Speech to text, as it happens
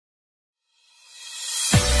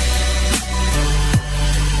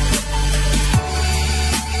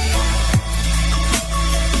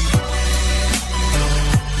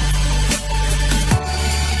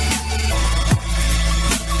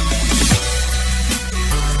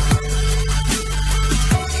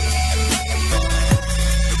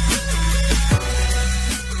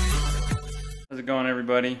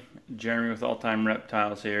Jeremy with AllTime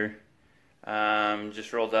Reptiles here.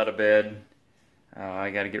 Just rolled out of bed. I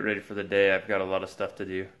got to get ready for the day. I've got a lot of stuff to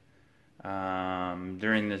do.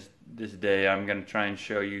 During this day, I'm going to try and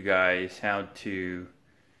show you guys how to,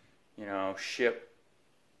 ship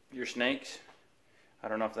your snakes. I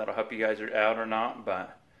don't know if that'll help you guys out or not,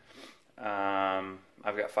 but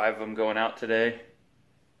I've got 5 of them going out today.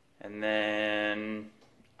 And then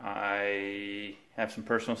I have some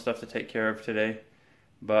personal stuff to take care of today,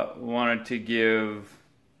 but wanted to give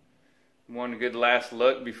one good last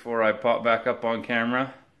look before I pop back up on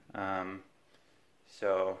camera.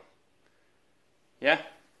 So yeah.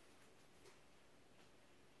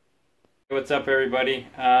 What's up, everybody?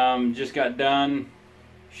 Just got done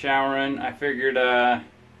showering. I figured I'd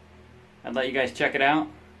let you guys check it out.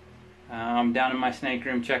 I'm down in my snake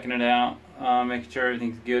room checking it out, making sure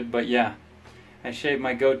everything's good. But yeah, I shaved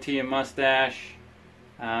my goatee and mustache.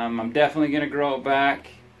 I'm definitely going to grow it back.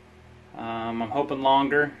 I'm hoping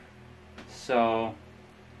longer. So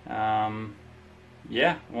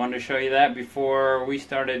yeah, wanted to show you that before we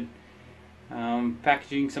started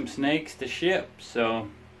packaging some snakes to ship. So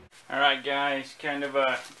alright guys, kind of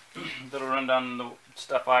a little rundown of the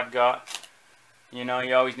stuff I've got. You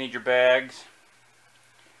always need your bags.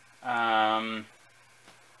 Definitely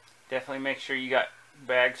make sure you got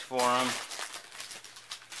bags for them.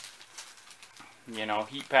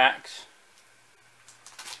 Heat packs.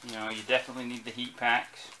 You definitely need the heat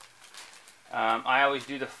packs. I always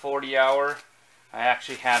do the 40-hour. I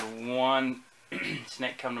actually had one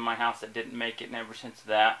snake come to my house that didn't make it, and ever since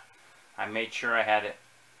that, I made sure I had it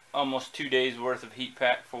almost 2 days worth of heat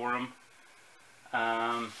pack for them.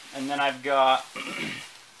 And then I've got,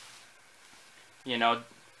 you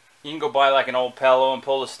can go buy like an old pillow and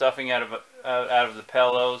pull the stuffing out of the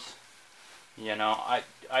pillows.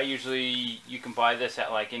 I usually, you can buy this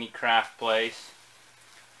at like any craft place.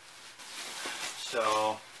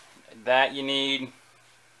 So that you need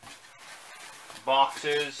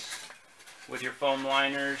boxes with your foam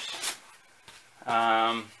liners.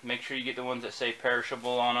 Make sure you get the ones that say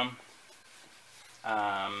perishable on them.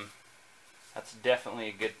 That's definitely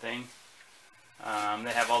a good thing.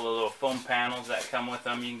 They have all the little foam panels that come with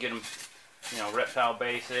them. You can get them, Reptile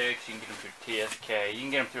Basics. You can get them through TSK. You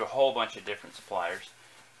can get them through a whole bunch of different suppliers.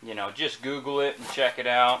 Just Google it and check it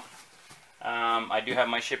out. I do have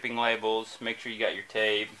my shipping labels. Make sure you got your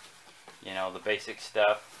tape, the basic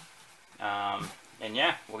stuff. And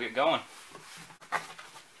yeah, we'll get going.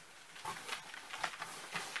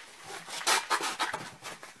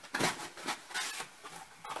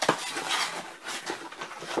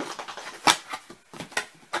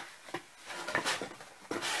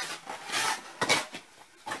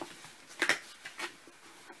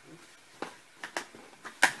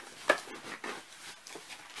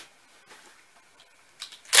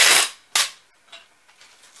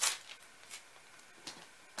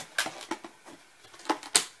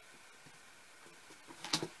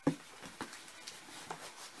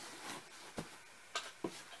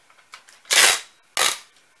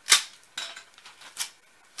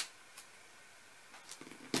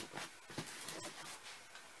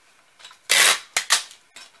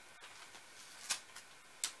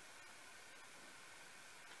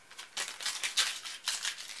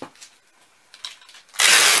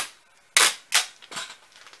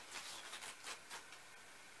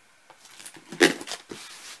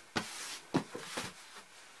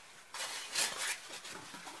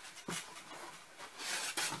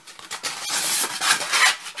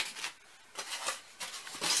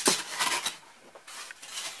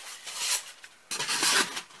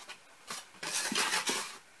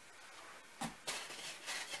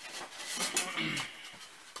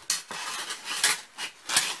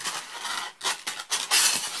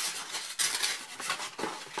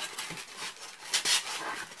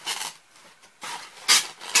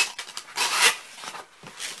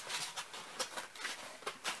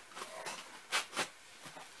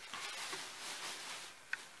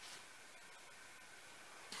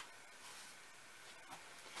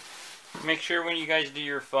 Make sure when you guys do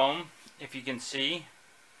your foam, if you can see,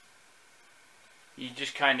 you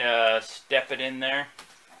just kind of step it in there.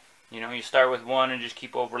 You start with one and just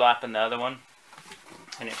keep overlapping the other one,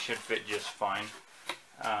 and it should fit just fine.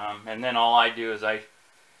 And then all I do is I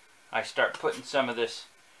start putting some of this,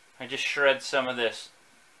 I just shred some of this,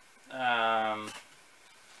 cotton,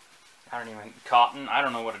 I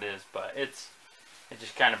don't know what it is, but it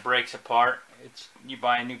just kind of breaks apart. You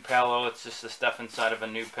buy a new pillow, it's just the stuff inside of a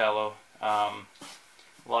new pillow. A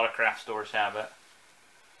lot of craft stores have it.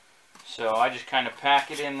 So I just kind of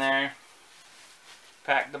pack it in there.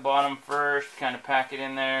 Pack the bottom first, kind of pack it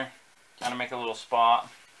in there, kind of make a little spot.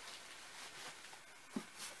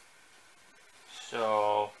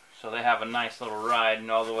 So they have a nice little ride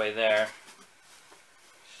and all the way there.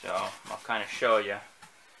 So I'll kind of show you.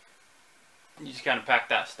 You just kind of pack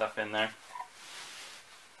that stuff in there.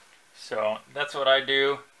 So that's what I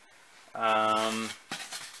do. And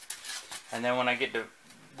then when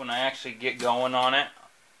I actually get going on it,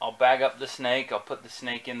 I'll bag up the snake. I'll put the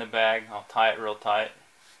snake in the bag. I'll tie it real tight.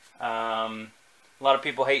 A lot of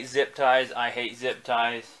people hate zip ties. I hate zip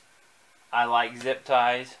ties. I like zip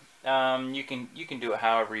ties. You can do it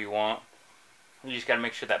however you want. You just got to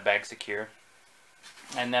make sure that bag's secure.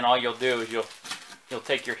 And then all you'll do is you'll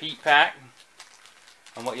take your heat pack,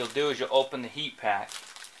 and what you'll do is you'll open the heat pack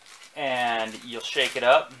and you'll shake it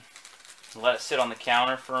up, let it sit on the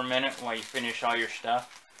counter for a minute while you finish all your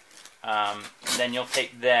stuff. Then you'll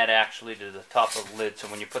take that actually to the top of the lid. So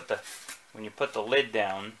when you put the lid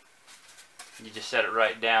down, you just set it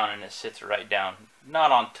right down and it sits right down.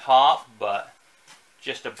 Not on top, but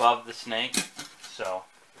just above the snake. So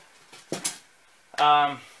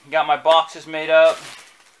got my boxes made up.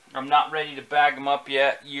 I'm not ready to bag them up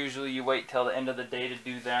yet. Usually you wait till the end of the day to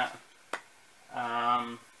do that.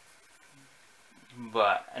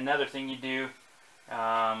 But another thing you do,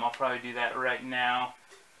 I'll probably do that right now,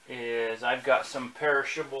 is I've got some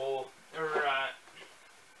perishable, or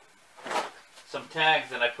some tags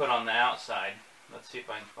that I put on the outside. Let's see if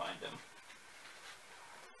I can find them.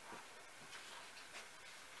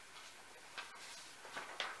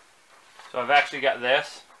 So I've actually got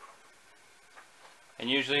this. And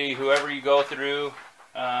usually whoever you go through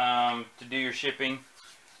to do your shipping,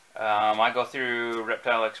 I go through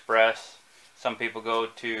Reptile Express. Some people go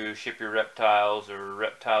to Ship Your Reptiles or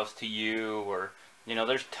Reptiles to You, or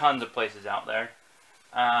there's tons of places out there.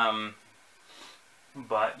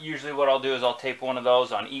 But usually what I'll do is I'll tape one of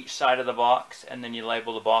those on each side of the box, and then you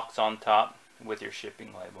label the box on top with your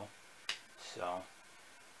shipping label. So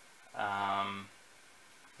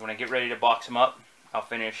when I get ready to box them up, I'll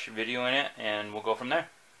finish videoing it and we'll go from there.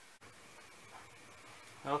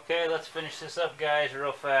 Okay, let's finish this up, guys,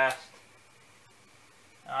 real fast.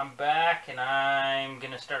 I'm back and I'm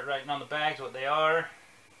going to start writing on the bags what they are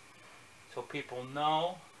so people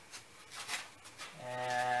know.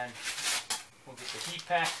 And we'll get the heat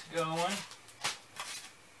packs going.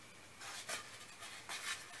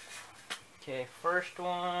 Okay, first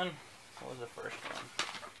one. What was the first one?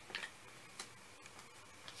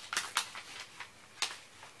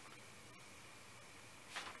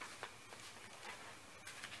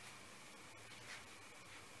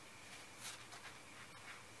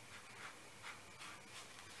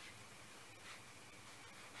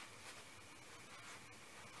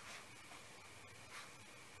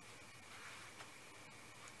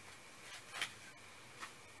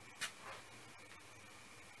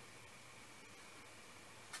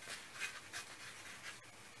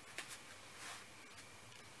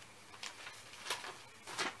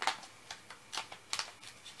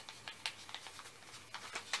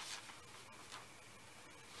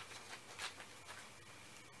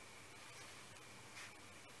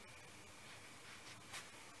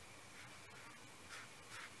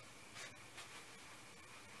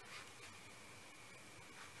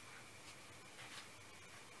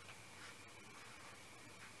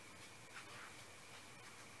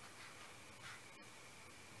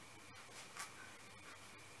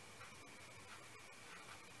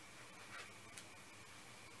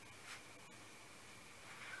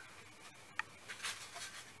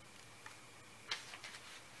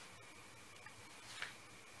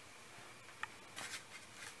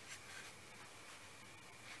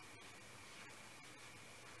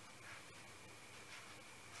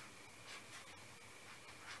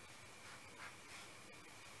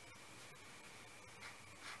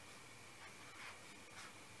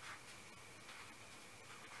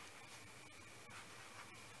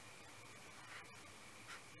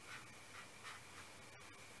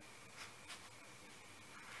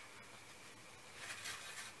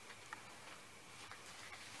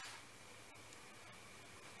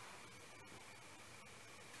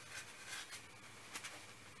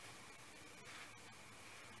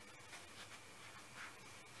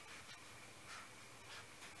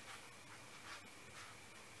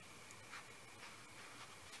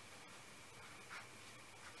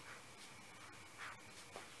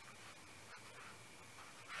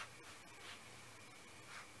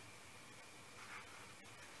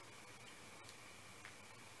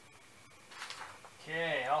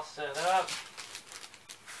 Okay, all set up.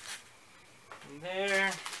 And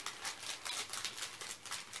there.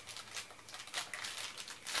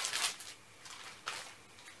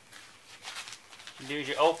 What you do is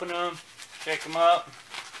you open them, shake them up.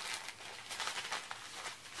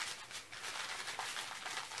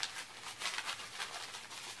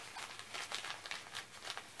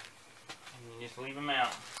 just leave them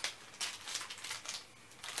out.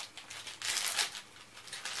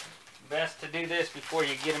 Best to do this before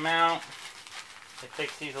you get them out. It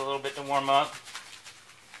takes these a little bit to warm up.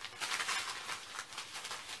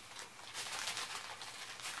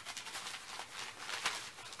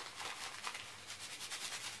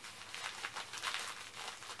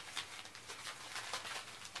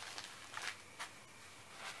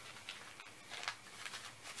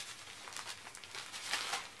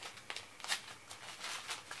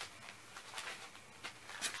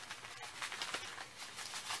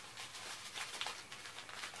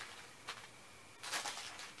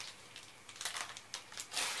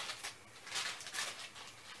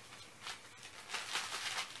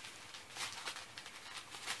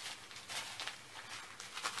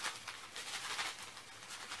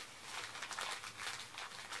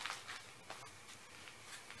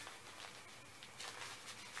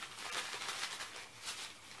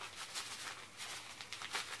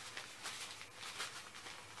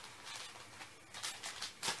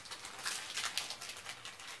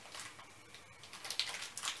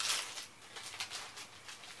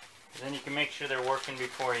 Then you can make sure they're working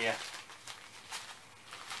before you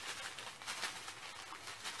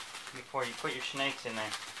put your snakes in there.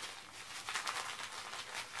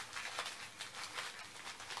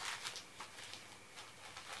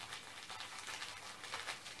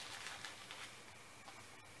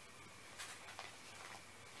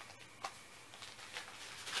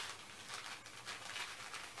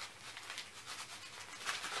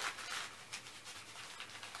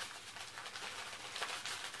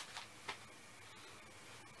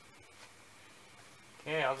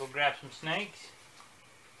 Okay, I'll go grab some snakes,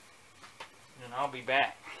 and I'll be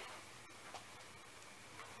back.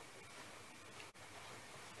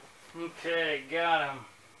 Okay, got them.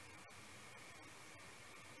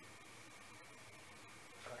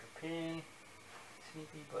 Butter pin,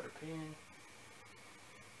 sneaky butter pin.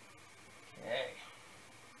 Okay.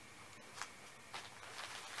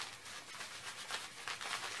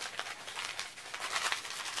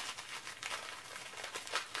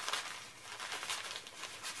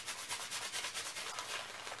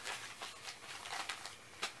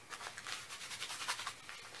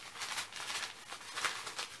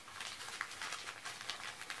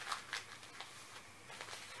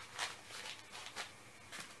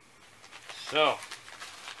 So,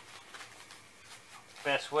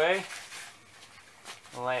 best way,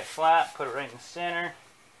 lay it flat, put it right in the center,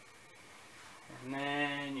 and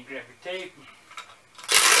then you grab your tape.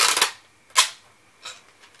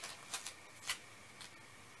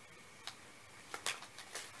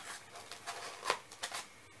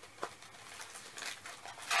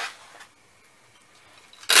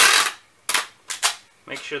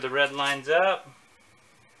 Make sure the red line's up.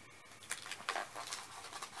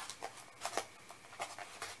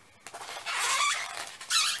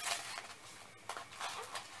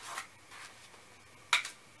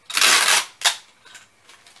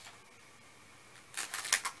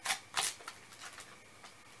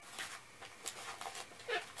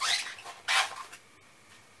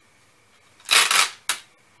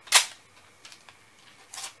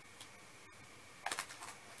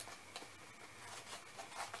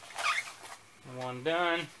 One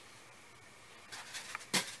done.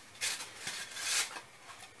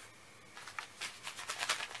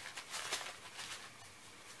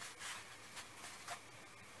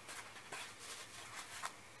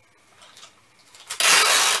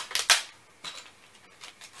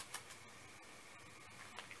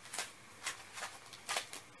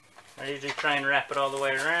 I usually try and wrap it all the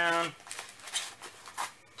way around.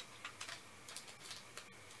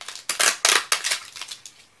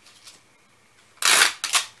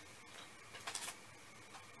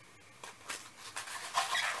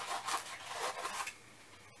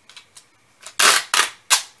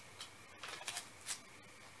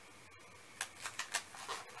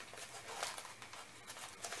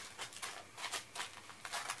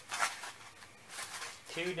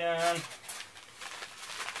 Two done.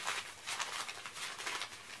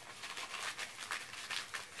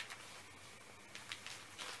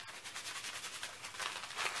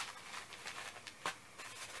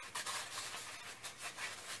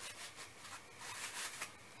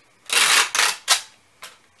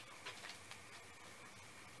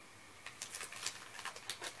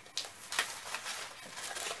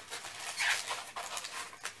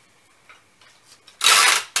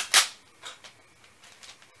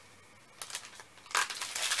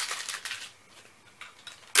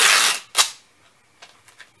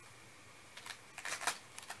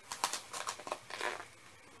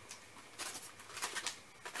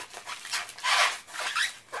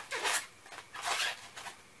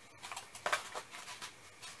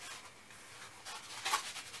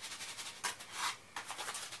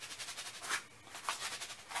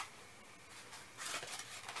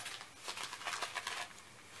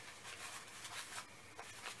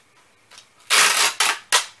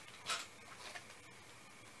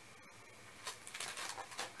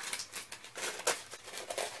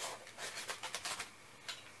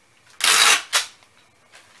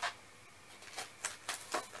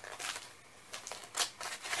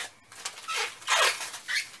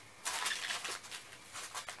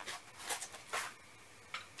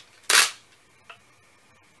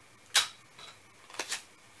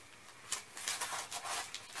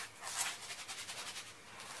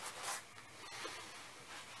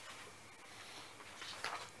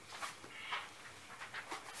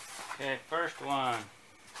 Okay, first one.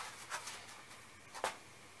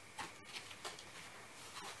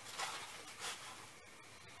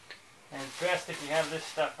 And it's best if you have this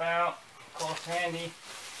stuff out, close handy.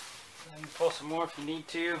 You can pull some more if you need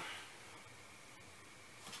to.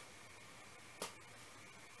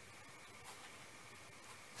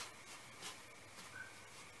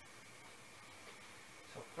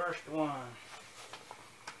 So first one.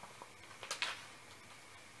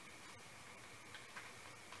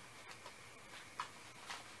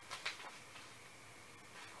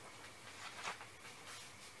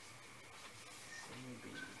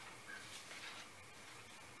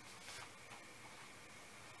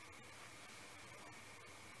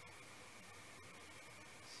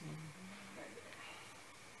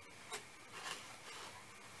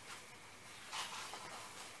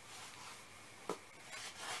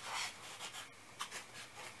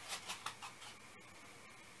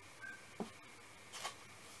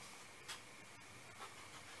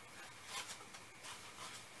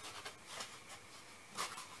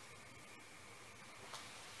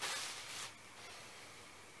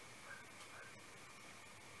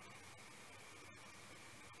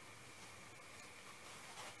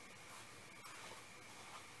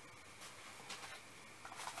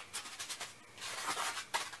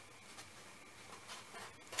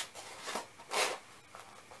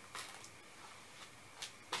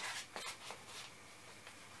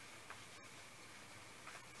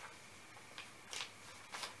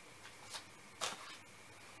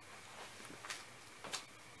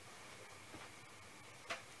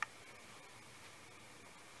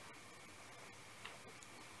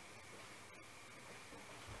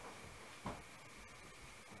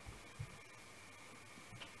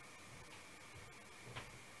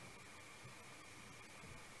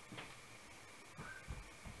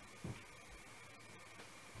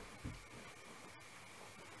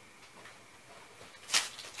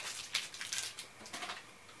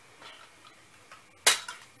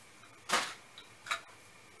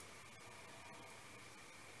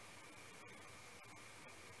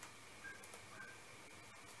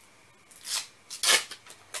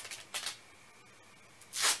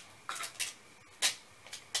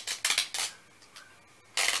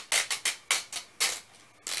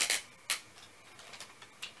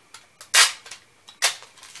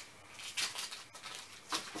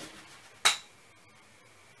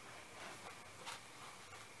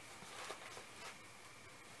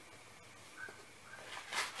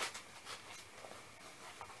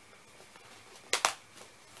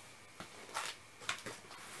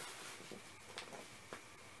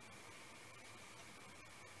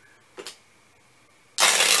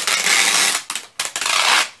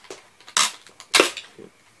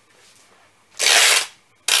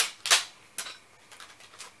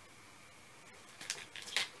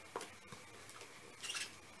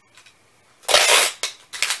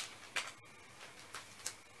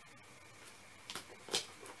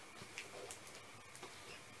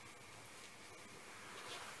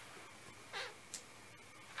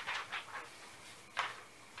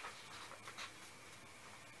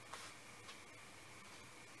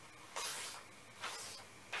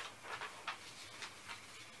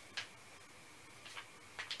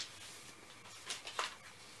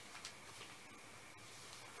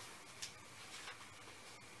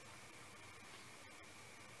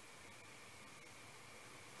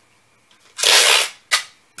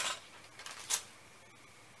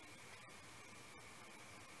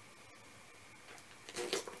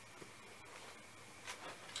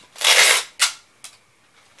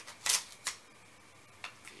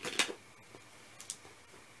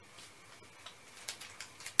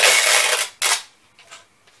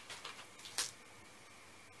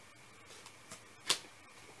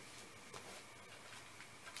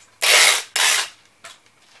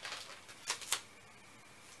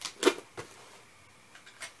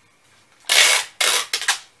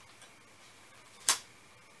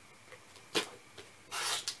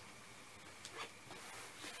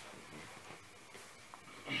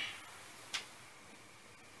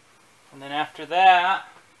 And then after that,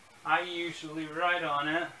 I usually write on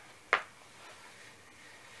it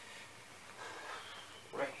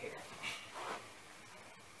right here.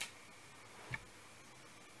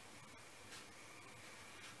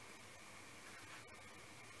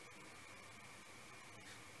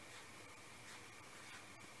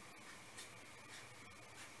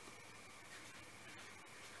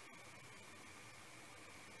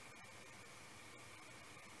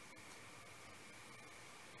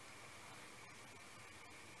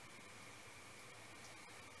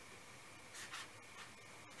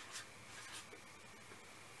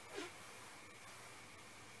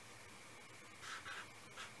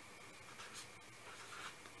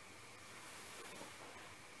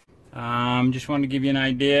 Just wanted to give you an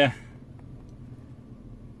idea.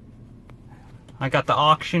 I got the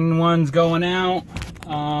auction ones going out.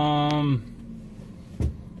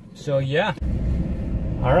 So yeah.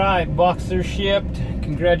 Alright, boxers shipped.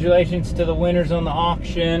 Congratulations to the winners on the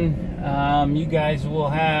auction. You guys will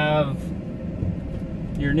have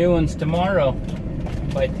your new ones tomorrow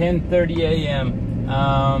by 10:30 a.m.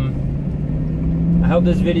 I hope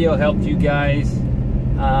this video helped you guys.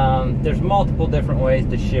 There's multiple different ways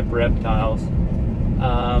to ship reptiles.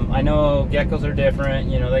 I know geckos are different,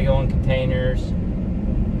 you know, they go in containers,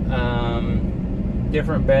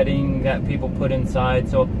 different bedding that people put inside.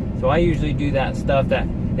 So I usually do that stuff that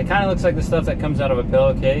it kind of looks like the stuff that comes out of a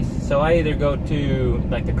pillowcase. So I either go to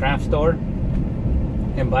like the craft store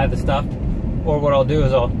and buy the stuff, or what I'll do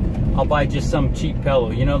is I'll buy just some cheap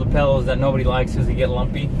pillow. You know, the pillows that nobody likes because they get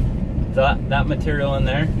lumpy. So that material in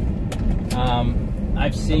there.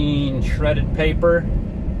 I've seen shredded paper,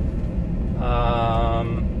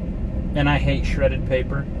 and I hate shredded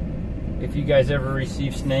paper. If you guys ever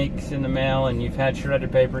receive snakes in the mail and you've had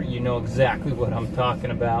shredded paper, you know exactly what I'm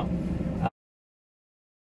talking about.